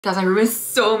Guys, my room is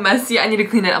so messy. I need to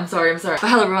clean it. I'm sorry. But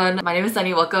hello everyone, my name is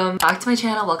Sunny. Welcome back to my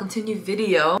channel. Welcome to a new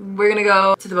video. We're gonna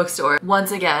go to the bookstore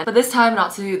once again, but this time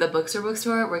not to the bookstore.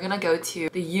 We're gonna go to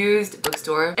the used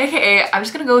bookstore, aka I'm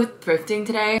just gonna go thrifting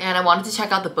today. And I wanted to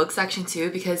check out the book section too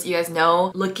because you guys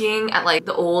know, looking at like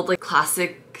the old like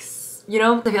classics, you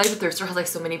know, I feel like the thrift store has like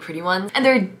so many pretty ones and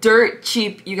they're dirt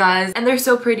cheap, you guys, and they're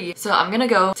so pretty. So I'm gonna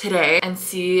go today and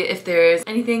see if there's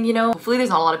anything, you know. Hopefully there's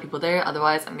not a lot of people there,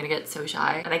 otherwise I'm gonna get so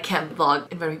shy and I can't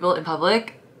vlog in front of people in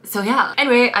public. So yeah,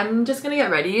 anyway, I'm just gonna get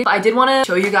ready. But I did want to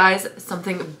show you guys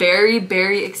something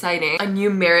very exciting, a new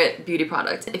Merit beauty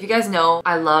product. If you guys know,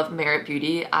 I love Merit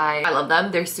beauty. I love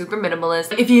them. They're super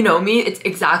minimalist. If you know me, it's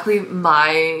exactly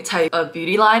my type of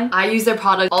beauty line. I use their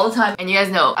product all the time and you guys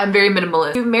know I'm very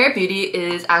minimalist. Merit beauty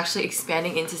is actually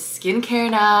expanding into skincare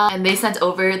now, and they sent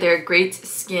over their Great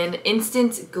Skin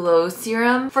Instant Glow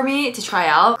Serum for me to try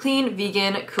out. Clean,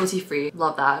 vegan, cruelty-free.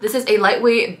 Love that. This is a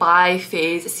lightweight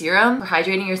bi-phase serum for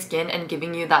hydrating your skin and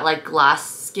giving you that like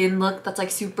glass skin look that's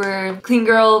like super clean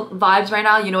girl vibes right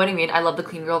now, you know what I mean? I love the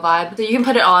clean girl vibe. So you can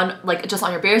put it on like just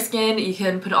on your bare skin, you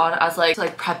can put it on as like to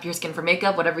like prep your skin for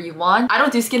makeup, whatever you want. I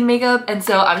don't do skin makeup, and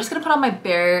so I'm just gonna put on my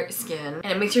bare skin, and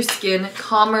it makes your skin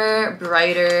calmer,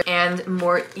 brighter, and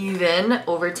more even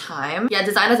over time. Yeah,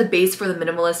 designed as a base for the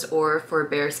minimalist or for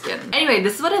bare skin. Anyway,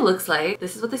 this is what it looks like.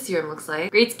 This is what the serum looks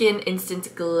like. Great Skin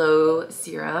Instant Glow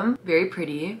Serum. Very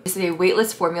pretty. This is a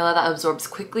weightless formula that absorbs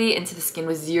quickly into the skin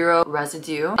with zero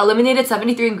residue. Eliminated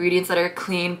 73 ingredients that are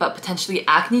clean but potentially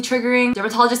acne triggering.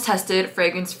 Dermatologist tested,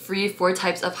 fragrance free, 4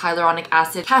 types of hyaluronic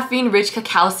acid, caffeine rich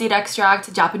cacao seed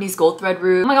extract, Japanese gold thread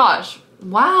root. Oh my gosh.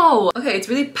 Wow. Okay, it's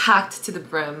really packed to the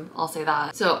brim, I'll say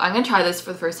that. So I'm gonna try this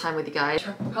for the first time with you guys.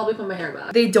 Probably put my hair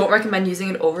back. They don't recommend using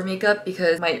it over makeup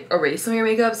because it might erase some of your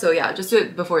makeup. So yeah, just do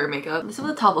it before your makeup. This is what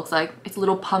the top looks like. It's a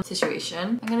little pump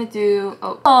situation. I'm gonna do,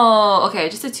 oh okay,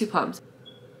 just did 2 pumps.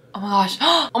 Oh my gosh.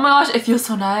 Oh my gosh, it feels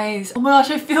so nice. Oh my gosh,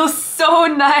 it feels so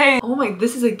nice. Oh my,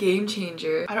 this is a game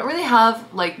changer. I don't really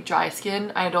have like dry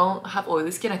skin. I don't have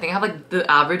oily skin. I think I have like the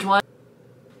average one.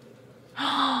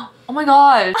 Oh my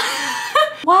god.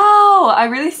 Wow, I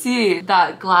really see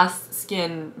that glass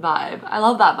skin vibe. I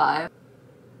love that vibe.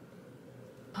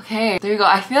 Okay, there you go.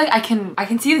 I feel like I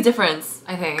can see the difference,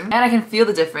 I think. And I can feel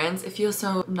the difference. It feels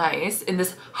so nice in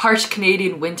this harsh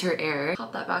Canadian winter air.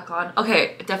 Pop that back on.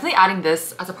 Okay, definitely adding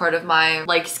this as a part of my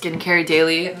like skincare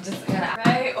daily. I'm just gonna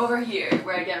right over here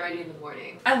where I get ready in the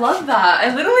morning. I love that.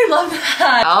 I literally love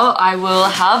that. Now I will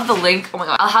have the link. Oh my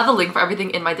god. I'll have the link for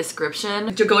everything in my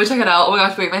description. Go check it out. Oh my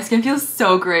gosh, wait, my skin feels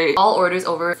so great. All orders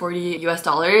over $40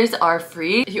 US are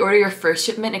free. If you order your first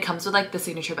shipment, it comes with like the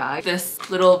signature bag, this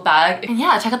little bag. And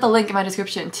yeah, check out the link in my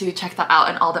description to check that out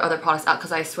and all the other products out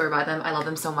because I swear by them. I love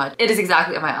them so much. It is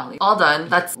exactly up my alley. All done.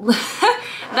 That's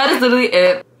that is literally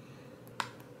it.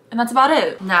 And that's about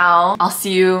it. Now, I'll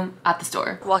see you at the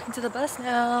store. Walking to the bus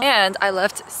now. And I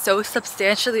left so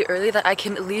substantially early that I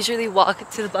can leisurely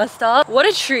walk to the bus stop. What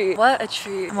a treat. What a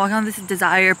treat. I'm walking on this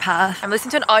desire path. I'm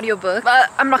listening to an audiobook, but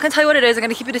I'm not gonna tell you what it is. I'm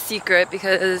gonna keep it a secret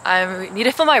because I need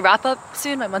to film my wrap up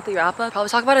soon, my monthly wrap up. Probably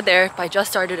talk about it there, but I just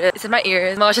started it. It's in my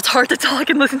ears. Oh my gosh, it's hard to talk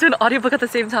and listen to an audiobook at the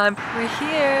same time. We're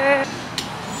here.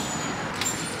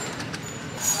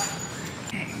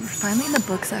 Finally in the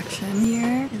book section.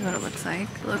 Here is what it looks like.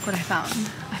 Look what I found.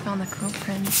 I found the quilt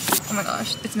print. Oh my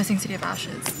gosh, it's missing City of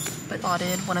Ashes, but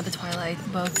Audit, one of the Twilight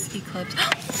books, Eclipse.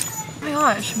 Oh my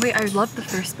gosh, wait, I love the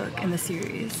first book in the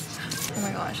series. Oh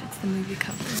my gosh, it's the movie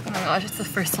cover. Oh my gosh, it's the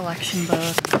first selection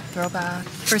book, throwback.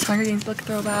 First Hunger Games book,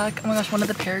 throwback. Oh my gosh, one of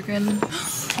the Peregrine.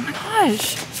 Oh my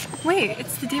gosh. Wait,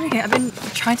 it's the Demon King. I've been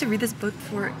trying to read this book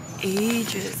for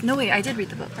ages. No, wait, I did read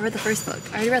the book. I read the first book.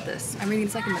 I already read this. I'm reading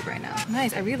the second book right now.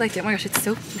 Nice, I really liked it. Oh my gosh, it's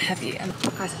so heavy. And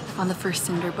guys, I found the first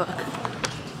Cinder book.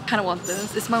 Kind of want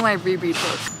this. This is my reread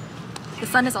book. The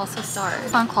Sun is also Star. I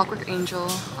found Clockwork Angel,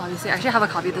 obviously. I actually have a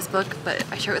copy of this book, but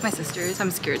I share it with my sisters.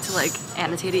 I'm scared to like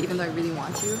annotate it even though I really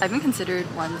want to. I've been considered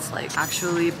once like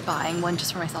actually buying one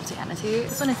just for myself to annotate.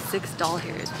 This one is $6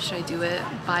 here. Should I do it?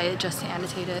 Buy it just to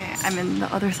annotate it? Okay, I'm in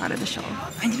the other side of the shelf.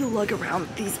 I need to lug around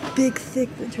these big, thick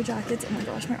winter jackets. Oh my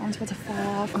gosh, my arm's about to fall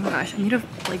off. Oh my gosh, I need to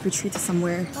like retreat to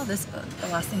somewhere. I saw this book, the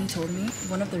last thing he told me.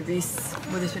 One of the Reese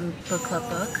Witherspoon book club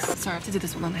books. Sorry, I have to do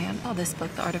this one on hand. I saw this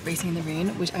book, The Art of Racing in the Rain,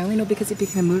 which I only know because it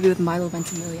became a movie with Milo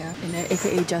Ventimiglia in it,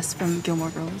 aka Jess from Gilmore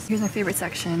Girls. Here's my favorite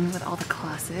section with all the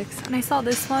classics. And I saw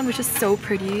this one, which is so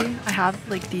pretty. I have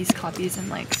like these copies and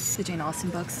like the Jane Austen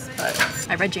books, but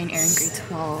I read Jane Eyre in grade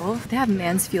 12. They have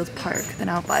Mansfield Park, then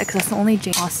I'll buy it because that's the only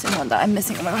Jane Austen one that I'm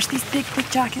missing. Oh my gosh, these big, thick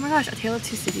jackets. Oh my gosh, A Tale of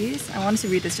Two Cities. I wanted to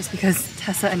read this just because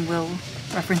Tessa and Will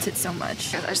reference it so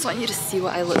much. Guys, I just want you to see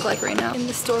what I look like right now in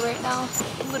the store right now.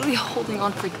 I'm literally holding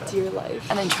on for dear life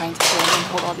and then trying to film and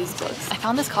hold all these books. I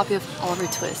found this copy of Oliver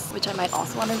Twist, which I might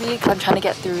also want to read because I'm trying to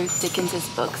get through Dickens's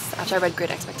books after I read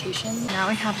Great Expectations. Now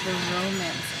we have the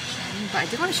romance section, but I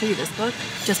did want to show you this book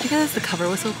just because the cover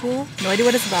was so cool. No idea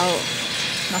what it's about.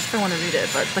 Not sure if I want to read it,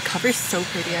 but the cover is so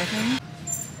pretty, I think.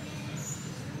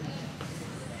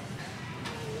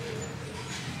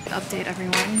 Update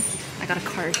everyone. I got a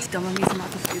cart. Don't let me not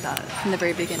to do that from the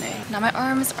very beginning. Now my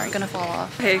arms aren't gonna fall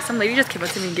off. Hey, some lady just came up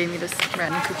to me and gave me this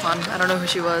random coupon. I don't know who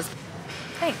she was.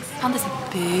 Thanks. I found this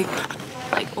big,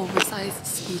 like oversized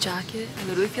ski jacket. I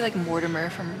literally feel like Mortimer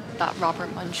from that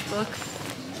Robert Munch book.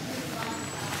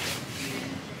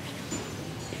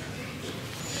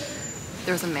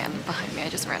 There was a man behind me. I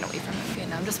just ran away from him. Okay,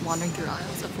 now I'm just wandering through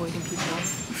aisles, avoiding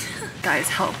people. Guys,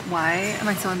 help. Why am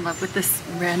I so in love with this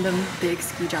random big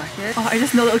ski jacket? Oh, I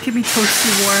just know that it'll keep me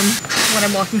toasty warm when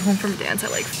I'm walking home from dance at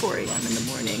like 4 a.m. in the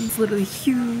morning. It's literally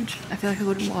huge. I feel like I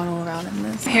would waddle around in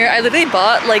this. Here, I literally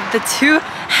bought like the 2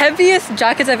 heaviest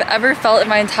jackets I've ever felt in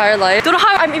my entire life. Don't know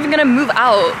how I'm even gonna move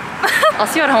out. I'll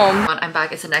see you at home. I'm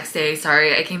back. It's the next day.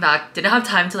 Sorry, I came back. Didn't have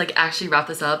time to like actually wrap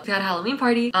this up. We had a Halloween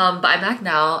party. But I'm back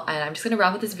now and I'm just gonna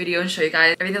wrap up this video and show you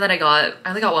guys everything that I got. I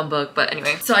only got 1 book, but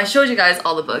anyway. So I showed you guys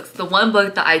all the books. The 1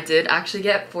 book that I did actually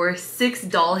get for 6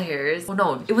 doll hairs. Oh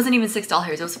no, it wasn't even 6 doll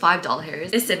hairs. It was 5 doll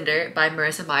hairs. Is Cinder by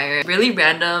Marissa Meyer. Really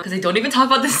random because they don't even talk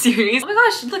about this series. Oh my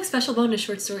gosh, look, special bonus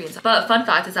short story and stuff. But fun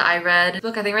fact is that I read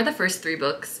book. I think I read the first 3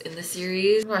 books in the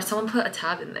series. Or someone put a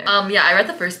tab in there. Yeah, I read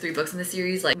the first 3 books in the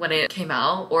series like when it came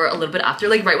out or a little bit after,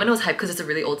 like right when it was hyped because it's a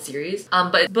really old series.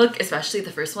 But book, especially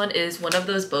the first one, is one of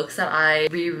those books that I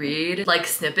reread like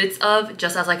snippets of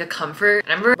just as like a comfort. I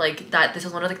remember like that this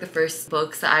was one of like the first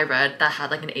books that I read that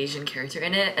had like an Asian character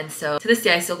in it, and so to this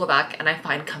day I still go back and I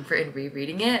find comfort in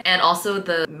rereading it. And also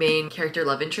the main character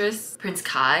love interest, Prince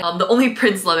Kai, the only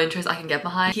prince love interest I can get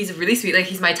behind. He's really sweet, like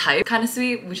he's my type kind of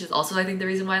sweet, which is also I think the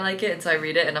reason why I like it. And so I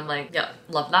read it and I'm like, yeah,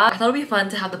 love that. I thought it'd be fun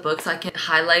to have the book so I can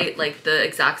highlight like the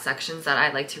exact sections that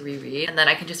I like to reread, and then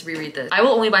I can just reread this. I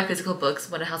will only buy physical books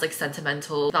when it has like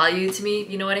sentimental value to me,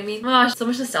 you know what I mean? Oh my gosh, so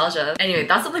much nostalgia. Anyway,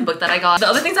 that's the only book that I got. The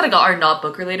other things that I got are not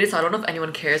book related, so I don't know if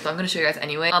anyone cares, but I'm gonna show you guys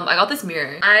anyway. I got this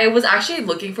mirror. I was actually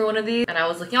looking for one of these and I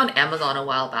was looking on Amazon a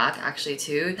while back actually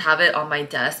too, to have it on my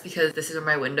desk because this is where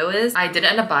my window is. I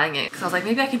didn't end up buying it because I was like,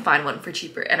 maybe I can find one for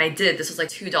cheaper, and I did. This was like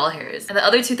 $2 hairs. And the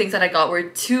other 2 things that I got were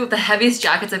 2 of the heaviest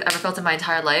jackets I've ever felt in my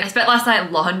entire life. I spent last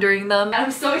night laundering them and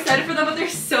I'm so excited for them, but they're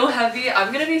so heavy.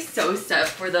 I'm gonna be so set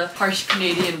for the harsh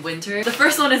Canadian winter. The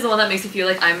first one is the one that makes me feel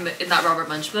like I'm in that Robert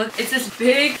Munch book. It's this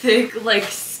big, thick, like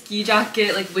ski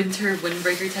jacket, like winter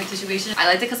windbreaker type situation. I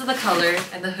liked it because of the color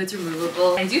and the hood's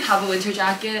removable. I do have a winter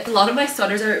jacket. A lot of my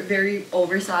sweaters are very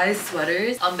oversized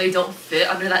sweaters. They don't fit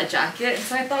under that jacket. And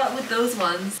so I thought with those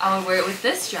ones, I would wear it with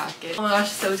this jacket. Oh my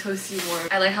gosh, so toasty warm.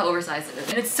 I like how oversized it is.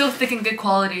 And it's so thick and good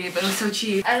quality, but it was so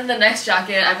cheap. And then the next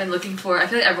jacket I've been looking for, I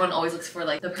feel like everyone always looks for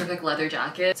like the perfect leather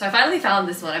jacket. So I finally found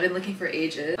this one. I've been looking for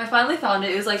ages. I finally found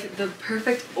it. It was like the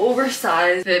perfect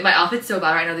oversized fit. My outfit's so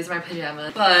bad right now. These are my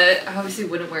pajamas. But I obviously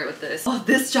wouldn't wear it with this. Oh,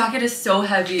 this jacket is so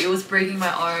heavy. It was breaking my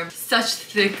arm. Such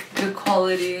thick, good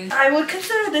quality. I would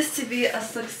consider this to be a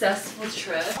successful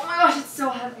trip. Oh my gosh, it's so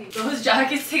heavy. Those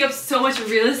jackets take up so much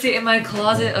real estate in my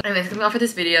closet. Anyways, that's gonna be all for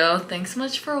this video. Thanks so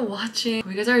much for watching.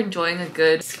 Hope you guys are enjoying a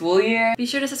good school year. Be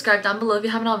sure to subscribe down below if you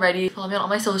haven't already. Follow me on all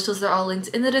my socials. They're all linked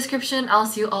in the description. I'll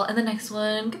see you all in the next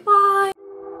one. Goodbye.